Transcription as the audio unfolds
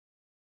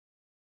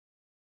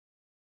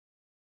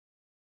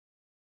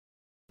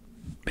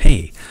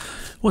Hey,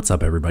 what's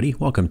up everybody?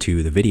 Welcome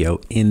to the video.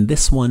 In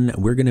this one,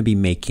 we're going to be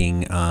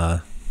making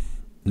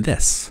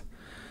this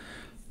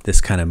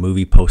kind of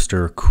movie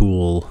poster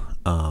cool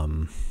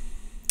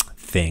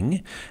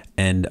thing.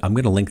 And I'm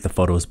going to link the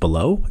photos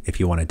below if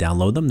you want to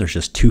download them. There's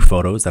just 2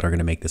 photos that are going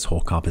to make this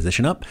whole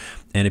composition up.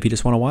 And if you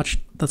just want to watch,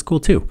 that's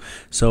cool too.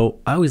 So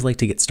I always like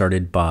to get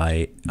started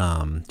by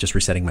just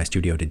resetting my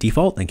studio to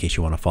default in case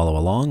you want to follow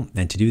along.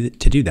 And to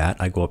do that,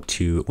 I go up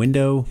to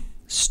Window,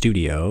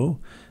 Studio,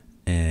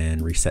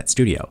 and Reset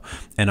Studio.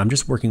 And I'm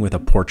just working with a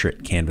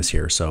portrait canvas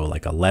here. So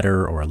like a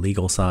letter or a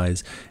legal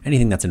size,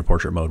 anything that's in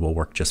portrait mode will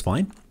work just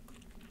fine.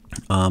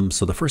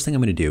 So the first thing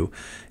I'm going to do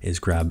is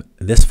grab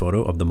this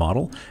photo of the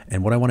model.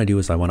 And what I want to do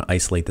is I want to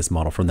isolate this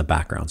model from the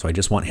background. So I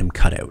just want him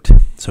cut out.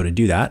 So to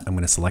do that, I'm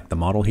going to select the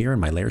model here in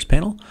my layers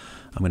panel.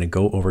 I'm going to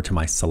go over to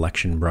my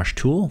selection brush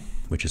tool,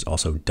 which is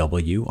also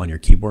W on your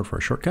keyboard for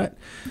a shortcut.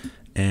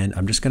 And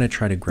I'm just going to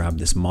try to grab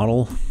this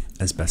model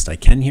as best I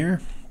can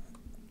here.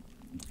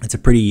 It's a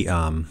pretty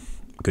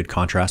good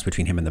contrast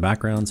between him and the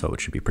background, so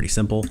it should be pretty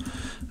simple.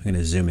 I'm going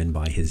to zoom in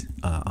by his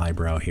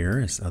eyebrow here,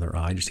 his other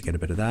eye, just to get a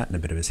bit of that and a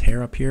bit of his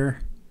hair up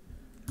here.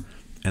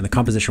 And the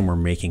composition we're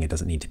making, it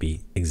doesn't need to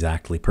be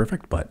exactly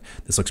perfect, but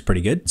this looks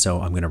pretty good.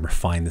 So I'm going to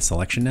refine the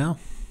selection now.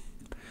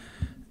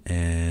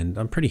 And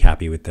I'm pretty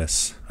happy with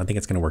this. I think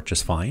it's going to work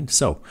just fine.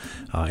 So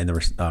in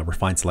the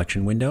refine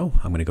selection window,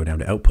 I'm going to go down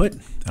to output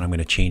and I'm going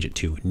to change it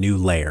to new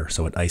layer.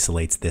 So it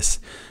isolates this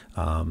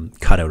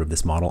cutout of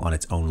this model on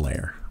its own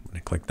layer. I'm going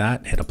to click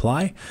that, hit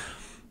apply.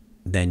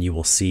 Then you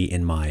will see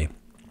in my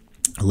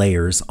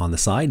layers on the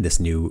side, this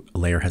new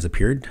layer has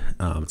appeared.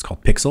 It's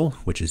called Pixel,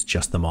 which is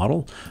just the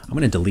model. I'm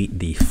going to delete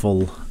the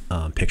full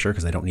picture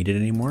because I don't need it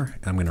anymore.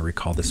 I'm going to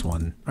recall this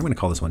one. I'm going to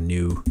call this one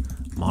new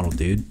model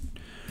dude.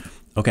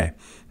 Okay,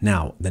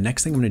 now the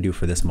next thing I'm going to do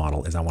for this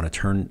model is I want to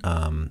turn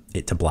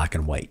it to black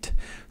and white.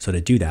 So to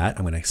do that,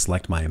 I'm going to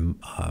select my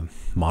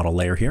model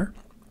layer here.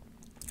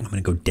 I'm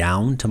going to go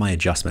down to my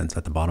adjustments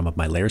at the bottom of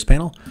my layers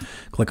panel,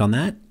 click on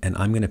that, and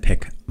I'm going to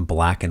pick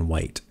black and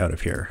white out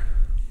of here.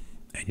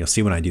 And you'll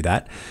see when I do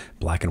that,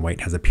 black and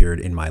white has appeared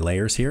in my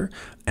layers here.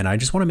 And I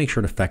just want to make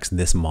sure it affects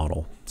this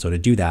model. So to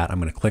do that, I'm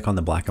going to click on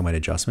the black and white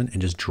adjustment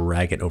and just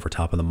drag it over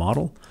top of the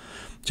model,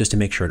 just to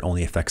make sure it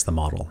only affects the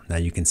model. Now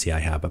you can see I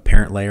have a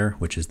parent layer,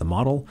 which is the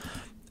model,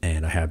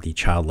 and I have the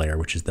child layer,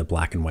 which is the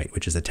black and white,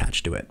 which is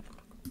attached to it.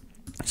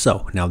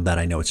 So now that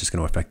I know it's just going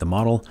to affect the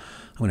model,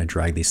 I'm going to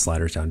drag these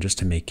sliders down just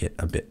to make it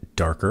a bit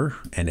darker.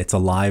 And it's a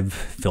live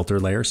filter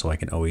layer, so I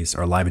can always,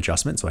 or live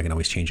adjustment, so I can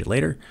always change it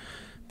later.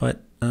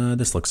 But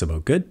this looks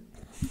about good.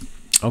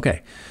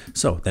 Okay,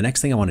 so the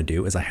next thing I want to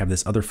do is I have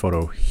this other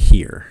photo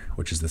here,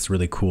 which is this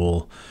really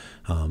cool,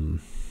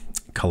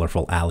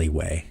 colorful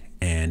alleyway.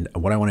 And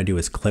what I want to do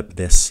is clip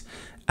this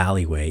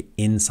alleyway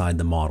inside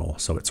the model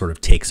so it sort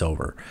of takes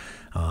over.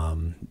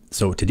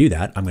 So to do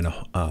that, I'm going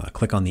to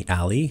click on the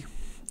alley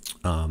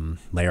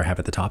layer I have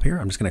at the top here.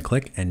 I'm just going to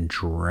click and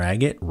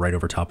drag it right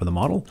over top of the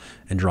model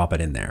and drop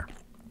it in there.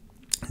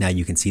 Now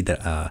you can see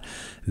that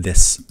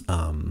this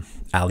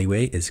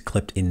alleyway is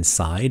clipped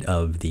inside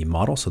of the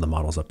model. So the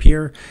model's up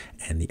here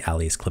and the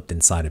alley is clipped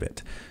inside of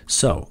it.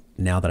 So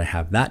now that I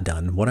have that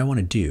done, what I want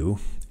to do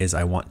is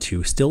I want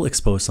to still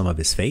expose some of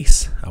his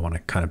face. I want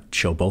to kind of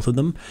show both of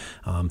them.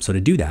 So to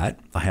do that,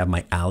 I have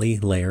my alley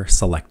layer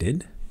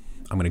selected.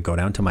 I'm going to go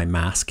down to my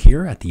mask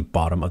here at the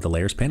bottom of the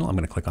layers panel. I'm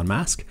going to click on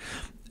mask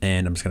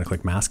and I'm just going to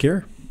click mask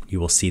here. You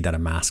will see that a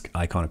mask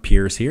icon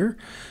appears here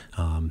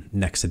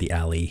next to the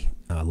alley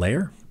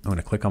layer. I'm going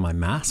to click on my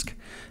mask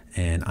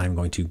and I'm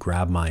going to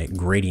grab my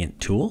gradient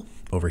tool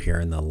over here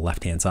in the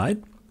left-hand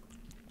side.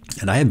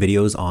 And I have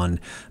videos on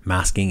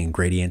masking and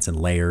gradients and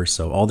layers.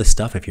 So all this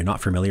stuff, if you're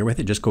not familiar with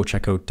it, just go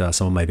check out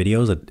some of my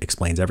videos. It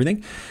explains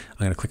everything. I'm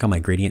going to click on my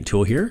gradient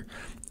tool here.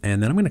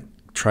 And then I'm going to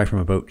try from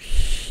about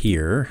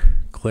here,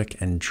 click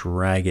and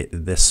drag it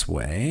this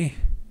way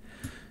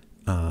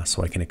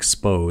so I can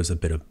expose a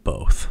bit of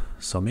both.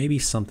 So maybe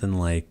something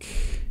like,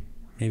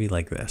 maybe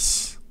like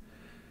this.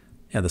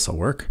 Yeah, this will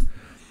work.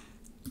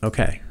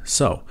 Okay,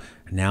 so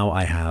now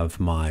I have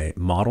my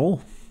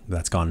model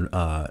that's gone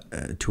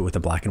with a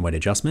black and white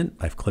adjustment.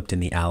 I've clipped in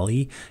the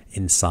alley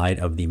inside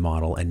of the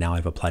model, and now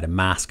I've applied a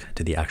mask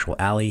to the actual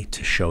alley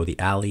to show the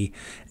alley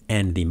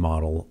and the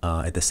model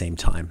at the same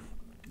time.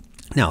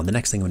 Now, the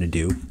next thing I'm going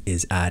to do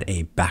is add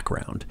a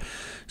background.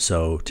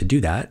 So to do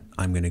that,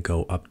 I'm going to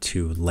go up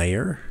to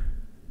Layer,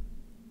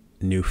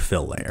 New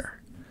Fill Layer.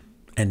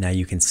 And now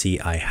you can see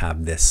I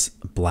have this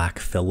black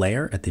fill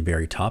layer at the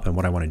very top. And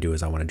what I want to do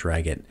is I want to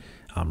drag it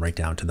right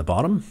down to the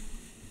bottom,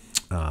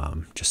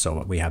 just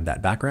so we have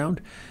that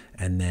background.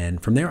 And then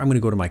from there, I'm going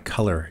to go to my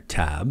color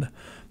tab.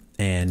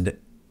 And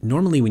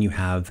normally when you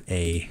have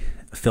a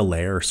fill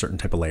layer or certain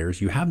type of layers,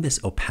 you have this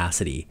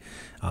opacity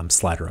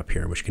slider up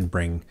here, which can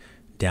bring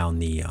down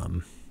the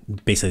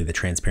basically the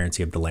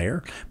transparency of the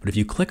layer. But if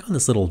you click on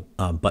this little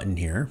button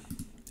here,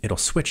 it'll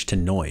switch to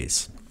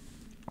noise.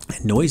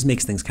 And noise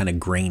makes things kind of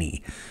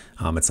grainy.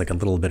 It's like a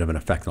little bit of an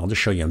effect. And I'll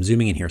just show you. I'm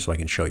zooming in here so I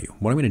can show you.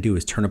 What I'm going to do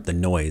is turn up the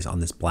noise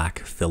on this black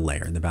fill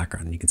layer in the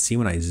background. And you can see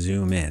when I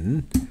zoom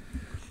in,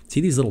 See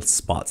these little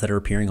spots that are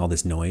appearing, all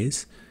this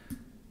noise?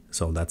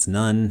 So that's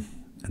none,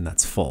 and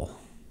that's full.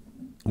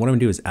 What I'm gonna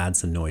do is add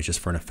some noise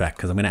just for an effect,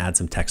 because I'm gonna add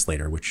some text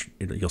later, which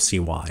you'll see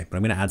why, but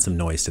I'm gonna add some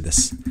noise to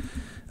this,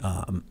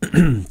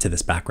 to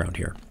this background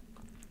here.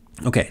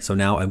 Okay, so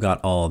now I've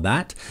got all of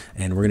that,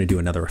 and we're gonna do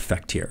another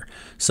effect here.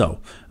 So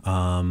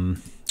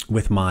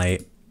with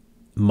my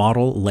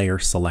model layer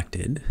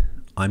selected,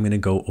 I'm gonna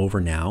go over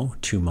now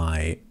to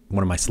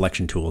one of my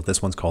selection tools.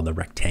 This one's called the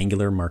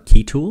rectangular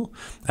marquee tool.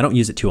 I don't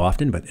use it too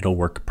often, but it'll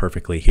work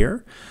perfectly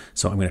here.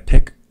 So I'm gonna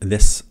pick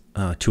this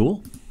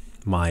tool.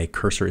 My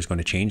cursor is going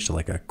to change to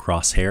like a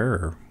crosshair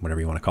or whatever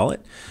you want to call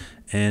it.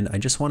 And I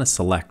just want to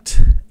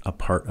select a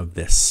part of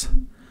this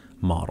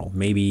model,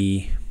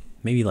 maybe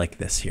like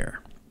this here,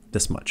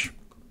 this much.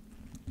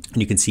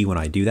 And you can see when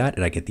I do that,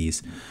 I get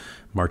these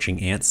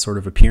marching ants sort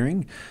of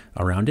appearing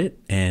around it.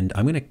 And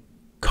I'm going to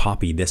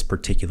copy this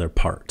particular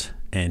part.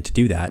 And to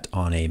do that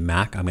on a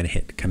Mac, I'm going to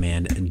hit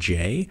Command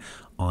J.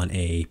 On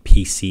a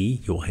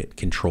PC, you'll hit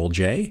Control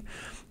J.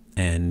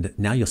 And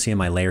now you'll see in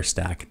my layer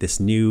stack, this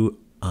new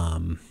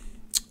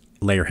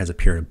layer has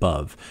appeared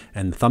above,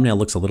 and the thumbnail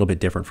looks a little bit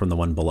different from the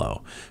one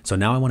below. So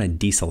now I want to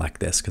deselect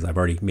this because I've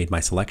already made my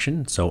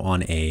selection. So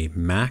on a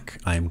Mac,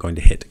 I'm going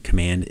to hit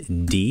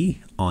Command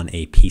D. On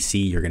a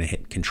PC, you're going to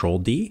hit Control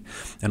D.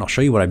 And I'll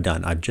show you what I've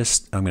done. I'm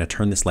going to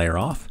turn this layer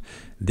off.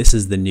 This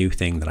is the new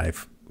thing that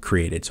I've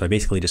created. So I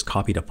basically just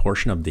copied a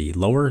portion of the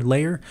lower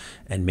layer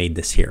and made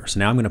this here. So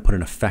now I'm going to put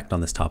an effect on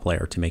this top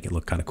layer to make it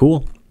look kind of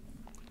cool.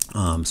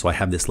 So I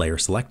have this layer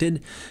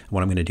selected.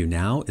 What I'm going to do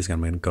now is I'm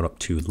going to go up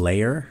to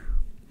Layer,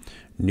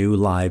 New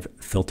Live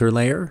Filter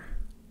Layer,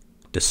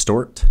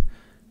 Distort.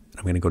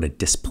 I'm going to go to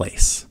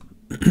Displace.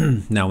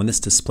 Now when this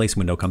displace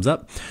window comes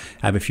up,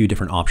 I have a few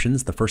different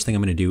options. The first thing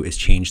I'm going to do is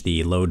change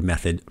the load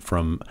method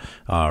from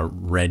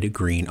red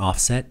green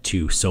offset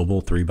to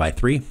Sobel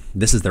 3x3.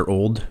 This is the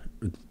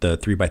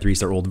 3x3 is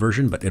their old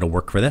version, but it'll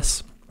work for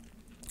this.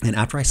 And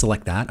after I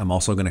select that, I'm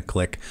also going to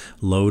click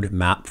Load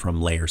Map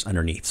from Layers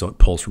underneath, so it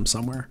pulls from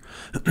somewhere.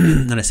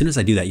 And as soon as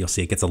I do that, you'll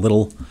see it gets a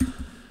little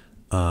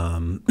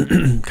kind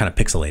of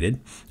pixelated.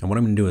 And what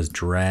I'm going to do is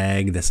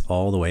drag this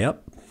all the way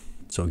up,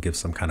 so it gives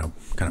some kind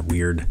of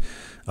weird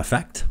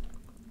effect.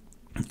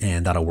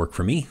 And that'll work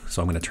for me.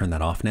 So I'm going to turn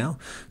that off now.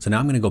 So now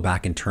I'm going to go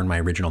back and turn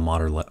my original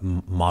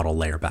model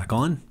layer back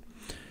on.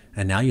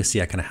 And now you see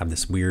I kind of have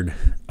this weird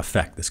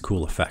effect, this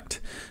cool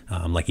effect,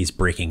 like he's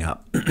breaking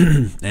up.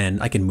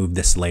 And I can move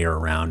this layer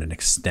around and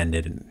extend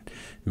it and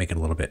make it a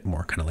little bit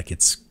more kind of like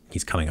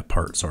he's coming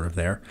apart sort of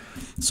there.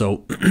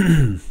 So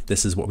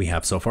this is what we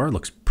have so far. It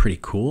looks pretty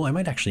cool. I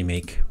might actually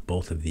make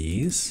both of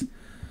these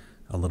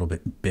a little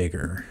bit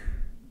bigger.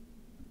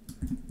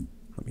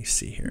 Let me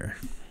see here.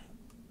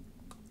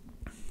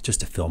 Just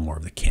to fill more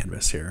of the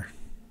canvas here.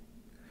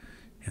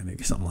 Yeah,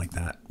 maybe something like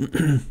that.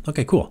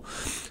 Okay, cool.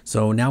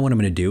 So now what I'm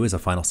going to do is a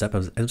final step.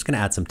 I'm just going to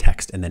add some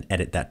text and then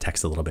edit that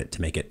text a little bit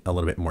to make it a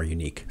little bit more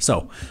unique.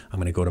 So I'm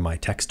going to go to my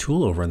text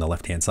tool over on the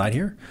left-hand side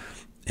here,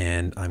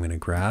 and I'm going to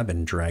grab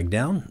and drag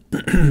down,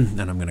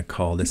 and I'm going to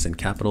call this in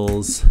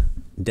capitals,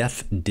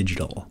 Death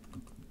Digital.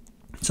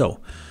 So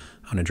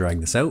I'm going to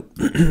drag this out,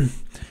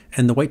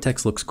 and the white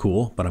text looks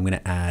cool, but I'm going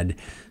to add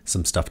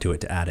some stuff to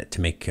it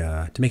to make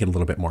it a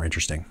little bit more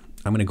interesting.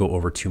 I'm going to go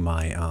over to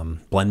my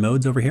blend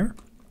modes over here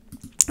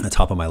at the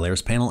top of my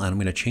layers panel, and I'm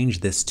going to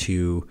change this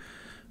to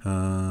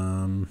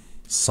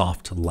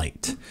soft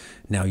light.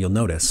 Now you'll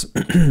notice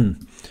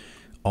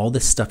all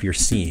this stuff you're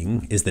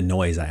seeing is the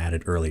noise I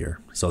added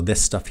earlier. So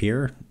this stuff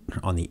here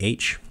on the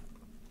H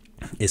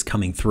is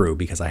coming through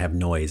because I have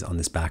noise on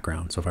this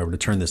background. So if I were to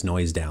turn this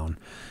noise down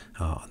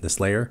on this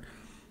layer,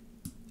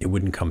 it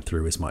wouldn't come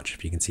through as much.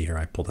 If you can see here,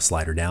 I pull the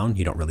slider down,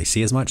 you don't really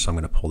see as much. So I'm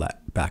going to pull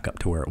that back up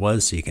to where it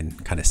was so you can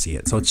kind of see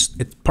it. So it's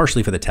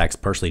partially for the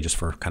text, partially just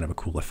for kind of a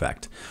cool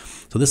effect.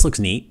 So this looks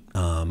neat.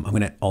 I'm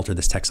going to alter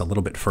this text a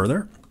little bit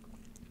further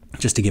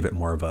just to give it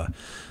more of a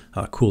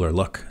cooler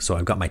look. So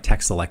I've got my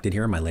text selected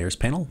here in my layers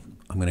panel.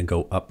 I'm going to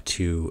go up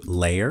to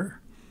Layer,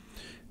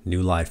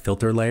 New Live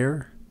Filter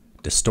Layer,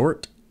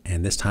 Distort,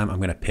 and this time I'm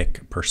going to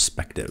pick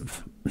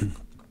Perspective.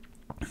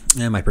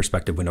 And my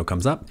perspective window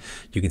comes up.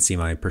 You can see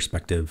my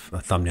perspective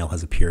thumbnail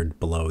has appeared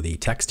below the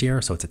text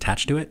here, so it's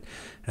attached to it.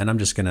 And I'm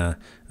just gonna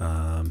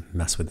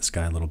mess with this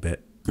guy a little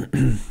bit.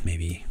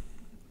 Maybe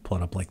pull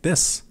it up like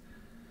this,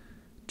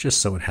 just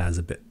so it has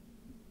a bit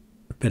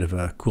of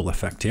a cool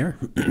effect here.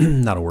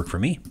 That'll work for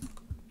me.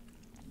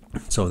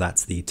 So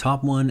that's the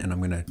top one, and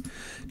I'm gonna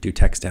do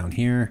text down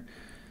here.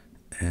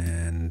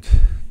 And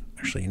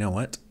actually, you know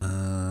what?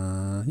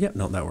 Yep,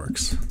 no, that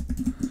works.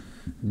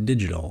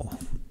 Digital.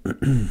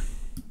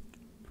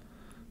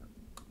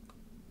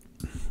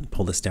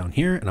 Pull this down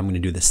here, and I'm going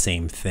to do the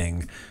same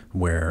thing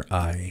where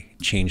I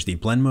change the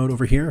blend mode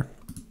over here.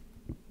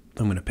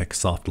 I'm going to pick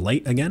soft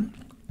light again.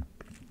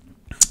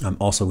 I'm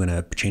also going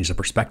to change the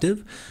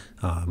perspective.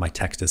 My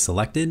text is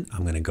selected.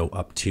 I'm going to go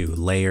up to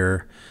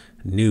Layer,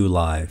 New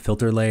Live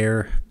Filter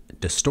Layer,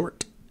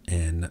 Distort,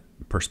 and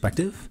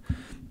Perspective.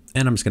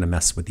 And I'm just going to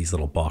mess with these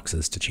little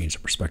boxes to change the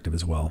perspective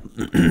as well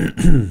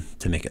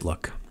to make it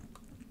look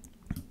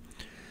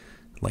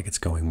like it's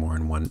going more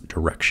in one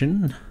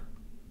direction.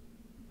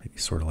 Maybe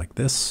sort of like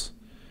this.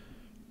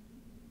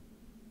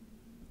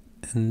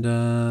 And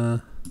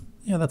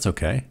yeah, that's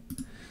okay.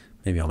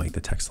 Maybe I'll make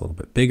the text a little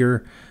bit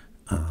bigger.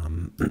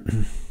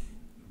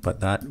 But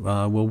that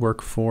will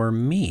work for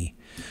me.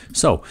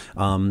 So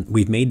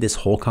we've made this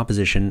whole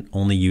composition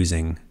only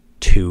using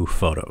 2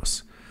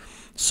 photos.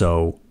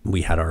 So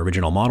we had our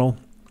original model,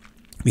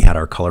 we had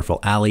our colorful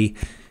alley,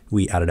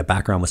 we added a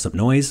background with some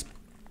noise,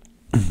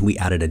 we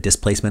added a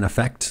displacement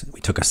effect.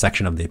 We took a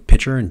section of the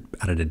picture and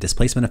added a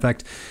displacement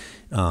effect.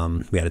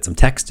 We added some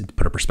text to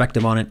put a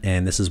perspective on it,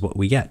 and this is what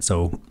we get.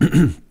 So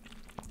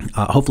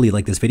hopefully you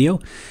like this video.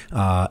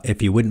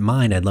 If you wouldn't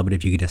mind, I'd love it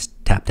if you could just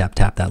tap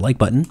that like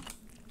button.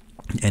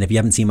 And if you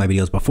haven't seen my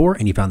videos before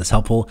and you found this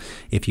helpful,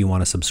 if you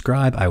want to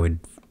subscribe, I would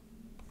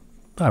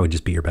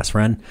just be your best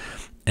friend.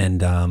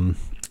 And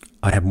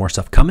I have more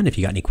stuff coming. If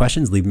you got any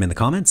questions, leave them in the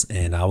comments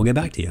and I will get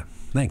back to you.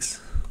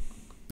 Thanks.